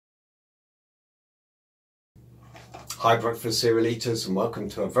Hi breakfast cereal eaters, and welcome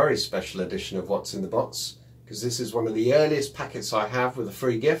to a very special edition of What's in the Box, because this is one of the earliest packets I have with a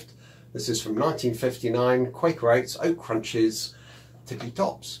free gift. This is from 1959, Quaker Oat Krunchies, Tippe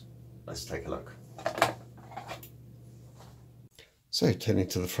tops. Let's take a look. So turning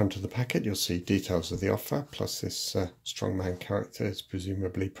to the front of the packet, you'll see details of the offer, plus this strongman character is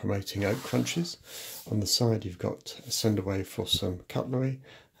presumably promoting Oat Krunchies. On the side you've got a send away for some cutlery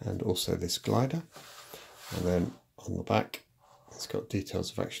and also this glider. And then on the back it's got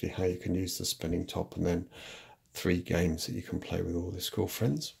details of actually how you can use the spinning top, and then 3 games that you can play with all the school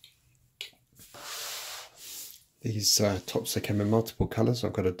friends. These tops, they come in multiple colours.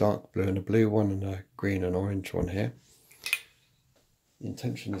 I've got a dark blue and a blue one and a green and orange one here. The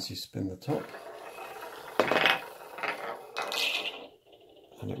intention is you spin the top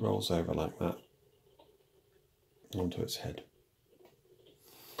and it rolls over like that onto its head,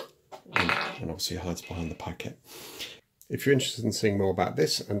 and obviously hides behind the packet. If you're interested in seeing more about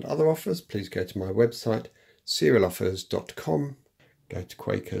this and other offers, please go to my website cerealoffers.com, go to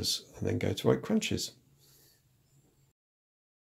Quakers and then go to Oat Krunchies.